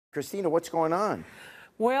Christina, what's going on?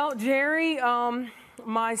 Well, Jerry,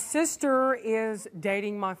 my sister is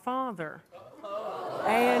dating my father.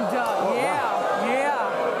 And, yeah.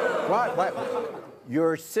 What?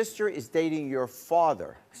 Your sister is dating your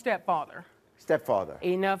father? Stepfather. Stepfather.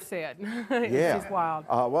 Enough said. It's Yeah. just wild.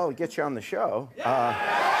 Well, it gets you on the show.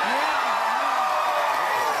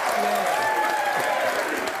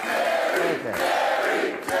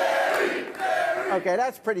 Okay,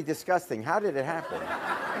 that's pretty disgusting. How did it happen?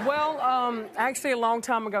 Well, actually, a long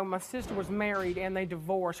time ago, my sister was married and they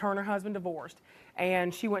divorced. Her and her husband divorced.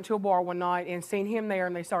 And she went to a bar one night and seen him there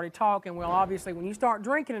and they started talking. Well, obviously, when you start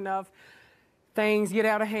drinking enough, things get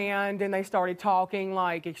out of hand and they started talking,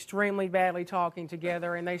 like extremely badly talking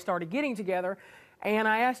together, and they started getting together. And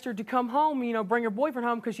I asked her to come home, you know, bring her boyfriend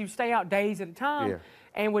home because you stay out days at a time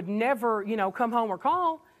and would never, you know, come home or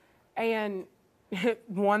call. And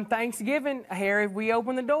one Thanksgiving, Harry, we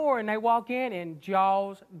open the door and they walk in and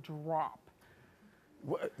jaws drop.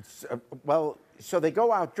 Well, so they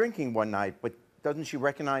go out drinking one night, but doesn't she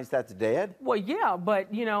recognize that's Dad? Well, yeah,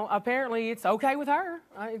 but, you know, apparently it's okay with her.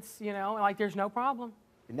 It's, you know, like there's no problem.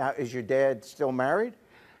 Now, is your dad still married?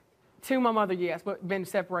 To my mother, yes, but been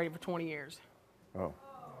separated for 20 years. Oh.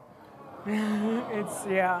 It's,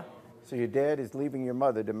 yeah. So your dad is leaving your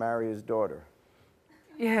mother to marry his daughter?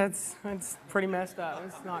 Yeah, it's pretty messed up.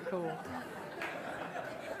 It's not cool.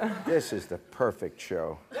 This is the perfect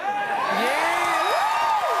show. Yeah!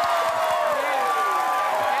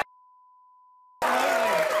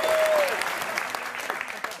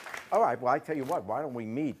 All right, well, I tell you what, why don't we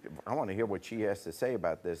meet? I want to hear what she has to say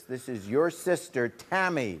about this. This is your sister,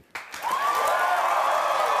 Tammy.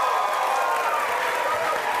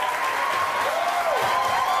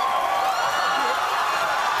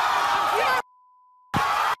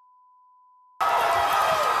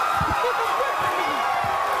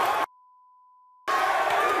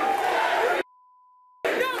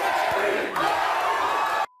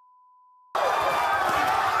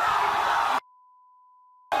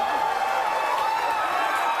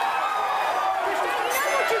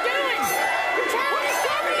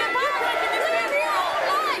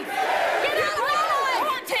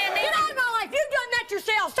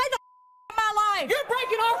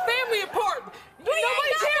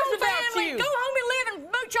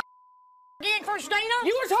 Christina?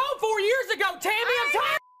 You was home 4 years ago, Tammy. I'm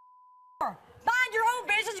tired. Mind your own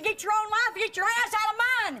business and get your own life and get your ass out of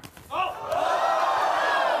mine.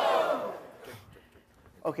 Oh.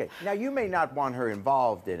 Okay, now you may not want her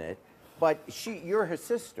involved in it, but you're her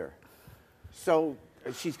sister. So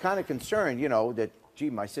she's kind of concerned, you know, that, gee,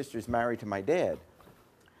 my sister's married to my dad.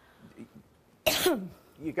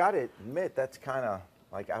 You got to admit, that's kind of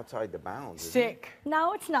like outside the bounds. Sick.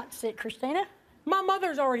 No, it's not sick, Christina. My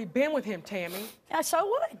mother's already been with him, Tammy. So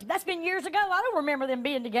what? That's been years ago. I don't remember them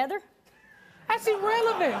being together. That's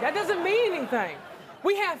irrelevant. That doesn't mean anything.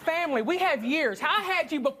 We have family. We have years. I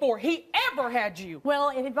had you before he ever had you. Well,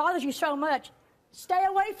 if it bothers you so much, stay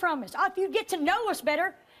away from us. If you get to know us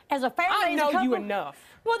better as a family, I know you enough.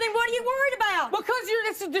 Well, then what are you worried about? Because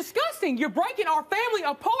it's disgusting. You're breaking our family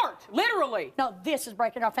apart, literally. No, this is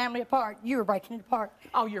breaking our family apart. You're breaking it apart.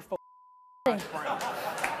 Oh, you're full.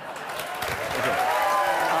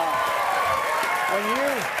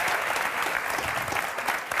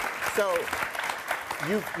 So,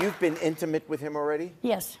 you've been intimate with him already?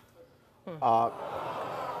 Yes.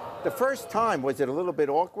 The first time, was it a little bit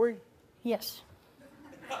awkward? Yes.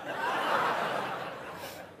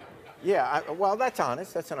 Yeah, well, that's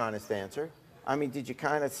honest. That's an honest answer. I mean, did you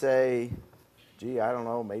kind of say, gee, I don't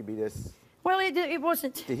know, maybe this... Well, it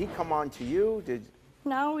wasn't... Did he come on to you?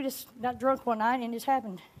 No, we just got drunk one night and it just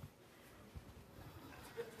happened.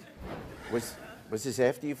 Was this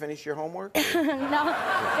after you finished your homework? No,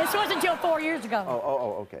 this wasn't until 4 years ago.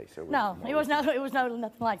 Oh, okay. So no, it was nothing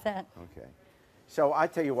like that. Okay. So I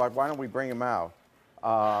tell you what, why don't we bring him out?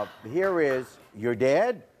 Here is your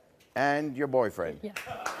dad and your boyfriend. Yeah.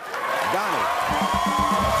 Donnie.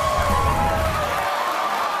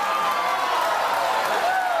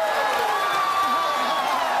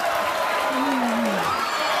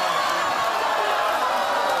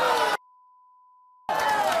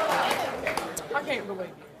 I can't believe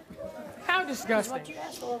it. How disgusting.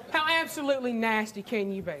 How absolutely nasty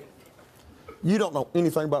can you be? You don't know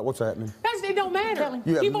anything about what's happening. It don't matter.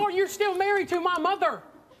 You're still married to my mother.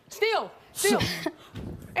 Still.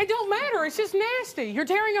 It don't matter. It's just nasty. You're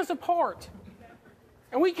tearing us apart.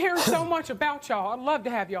 And we care so much about y'all. I'd love to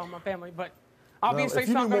have y'all in my family, but obviously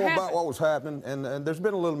it's not going to happen. If you knew more about what was happening, and there's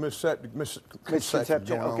been a little misconception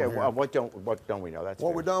going on Okay, here. well, what don't we know? That's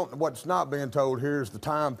what's not being told here is the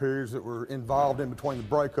time periods that were involved in between the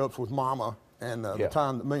breakups with Mama And Yeah. the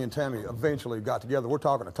time that me and Tammy eventually got together, we're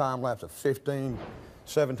talking a time lapse of 15,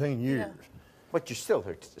 17 years. Yeah. But you're still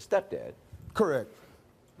her stepdad. Correct.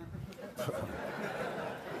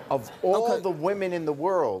 Of all Okay. the women in the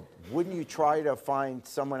world, wouldn't you try to find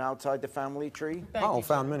someone outside the family tree? I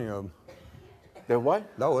found many of them. There what?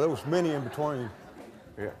 No, there was many in between.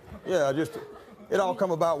 Yeah. Yeah, it all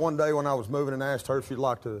come about one day when I was moving and asked her if she'd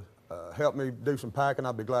like to help me do some packing.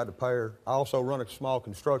 I'd be glad to pay her. I also run a small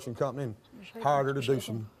construction company and hired her to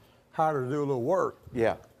do a little work.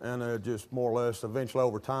 Yeah. And just more or less, eventually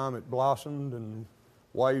over time, it blossomed and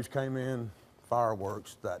waves came in,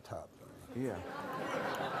 fireworks, that type of thing. Yeah.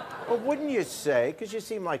 Well, wouldn't you say, because you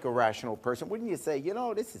seem like a rational person, wouldn't you say, you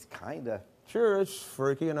know, this is kind of... Sure, it's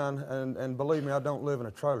freaky, and believe me, I don't live in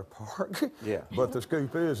a trailer park. Yeah. But the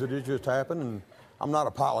scoop is that it just happened, and I'm not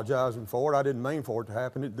apologizing for it. I didn't mean for it to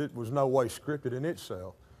happen. It was no way scripted in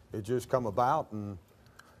itself. It just come about, and...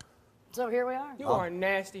 So here we are. You are a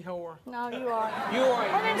nasty whore. No, you are. You are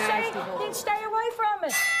a Well, nasty whore. then stay away from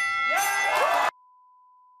us.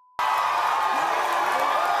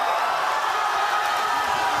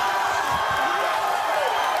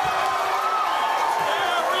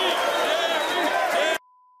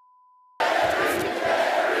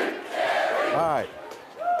 All right.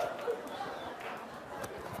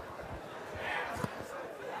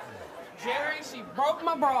 Jerry, she broke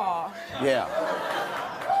my bra. Yeah.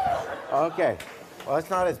 Okay. Well, it's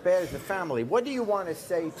not as bad as the family. What do you want to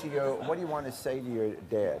say to your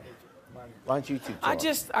dad? Why don't you two talk?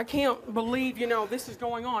 I can't believe, this is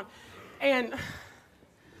going on. And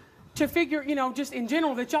to figure, just in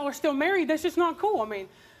general, that y'all are still married, that's just not cool. I mean,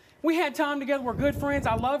 we had time together, we're good friends,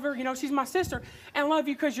 I love her, she's my sister, and I love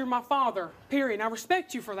you because you're my father, period, and I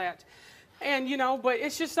respect you for that. And, but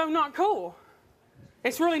it's just so not cool.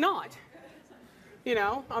 It's really not. I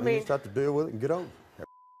You mean... just have to deal with it and get over it.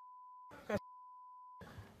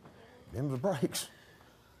 Them the breaks.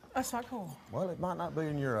 That's not cool. Well, it might not be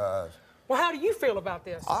in your eyes. Well, how do you feel about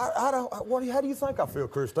this? How do you think I feel,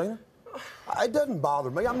 Christina? It doesn't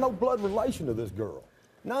bother me. I'm no blood relation to this girl.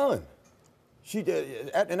 None. She did,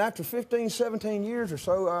 and after 15, 17 years or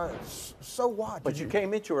so, so what? But you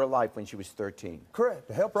came into her life when she was 13. Correct,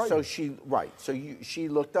 to help raise So her. she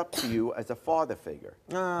looked up to you as a father figure.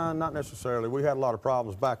 Not necessarily. We had a lot of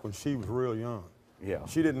problems back when she was real young. Yeah.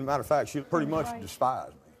 She didn't, matter of fact, she pretty much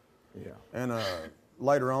despised me. Yeah. And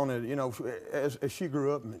later on, as she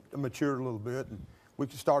grew up and matured a little bit, and we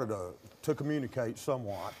started to communicate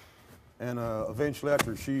somewhat. And eventually,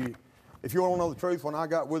 after if you want to know the truth, when I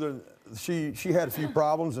got with her, she had a few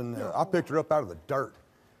problems, and I picked her up out of the dirt.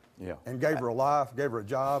 Yeah. And gave her a life, gave her a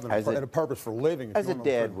job, and a purpose for living. As a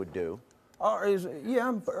dad would do.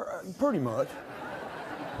 Yeah, pretty much.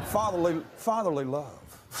 Fatherly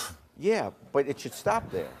love. Yeah, but it should stop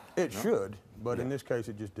there. It should, but in this case,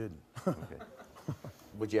 it just didn't. Okay.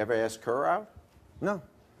 Would you ever ask her out? No.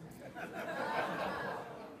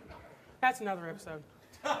 That's another episode.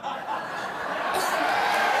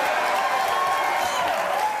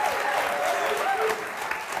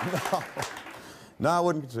 No, I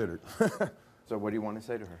wouldn't consider it. So what do you want to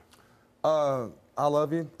say to her? I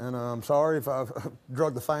love you, and I'm sorry if I've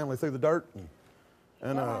drug the family through the dirt.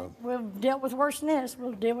 We've dealt with worse than this.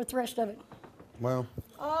 We'll deal with the rest of it. Well.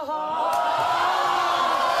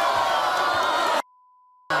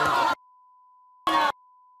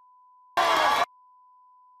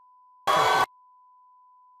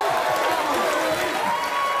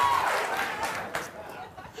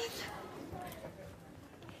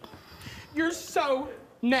 You're so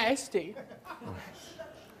nasty.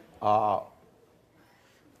 What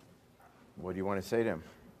do you want to say to him?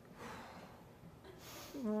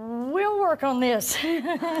 We'll work on this.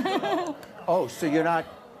 Oh, so you're not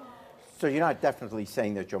definitely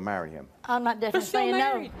saying that you'll marry him? I'm not They're definitely still saying no.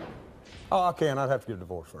 married. Oh, I can. I'd have to get a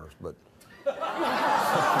divorce first, but.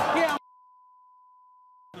 Yeah.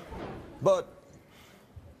 But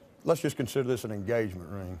let's just consider this an engagement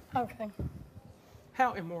ring. Okay.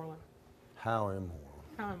 How immoral. How immoral.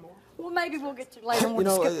 How immoral. Well, maybe we'll get to it later. You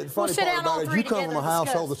know, the We'll funny sit part down about all it is three you come together from a and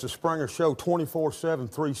household discuss. that's a Springer show 24/7,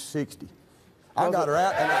 360. I got her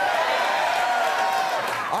out, and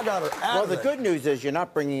I got her out. Well, of the that. good news is you're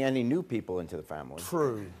not bringing any new people into the family.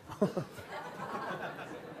 True.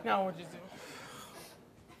 Now what you do?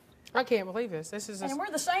 I can't believe this. This is And we're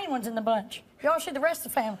the sane ones in the bunch. Y'all should the rest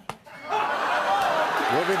of the family.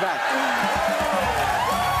 We'll be back.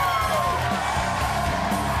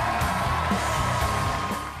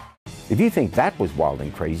 If you think that was wild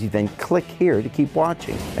and crazy, then click here to keep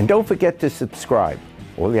watching. And don't forget to subscribe.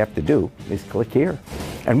 All you have to do is click here.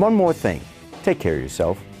 And one more thing, take care of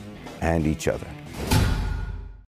yourself and each other.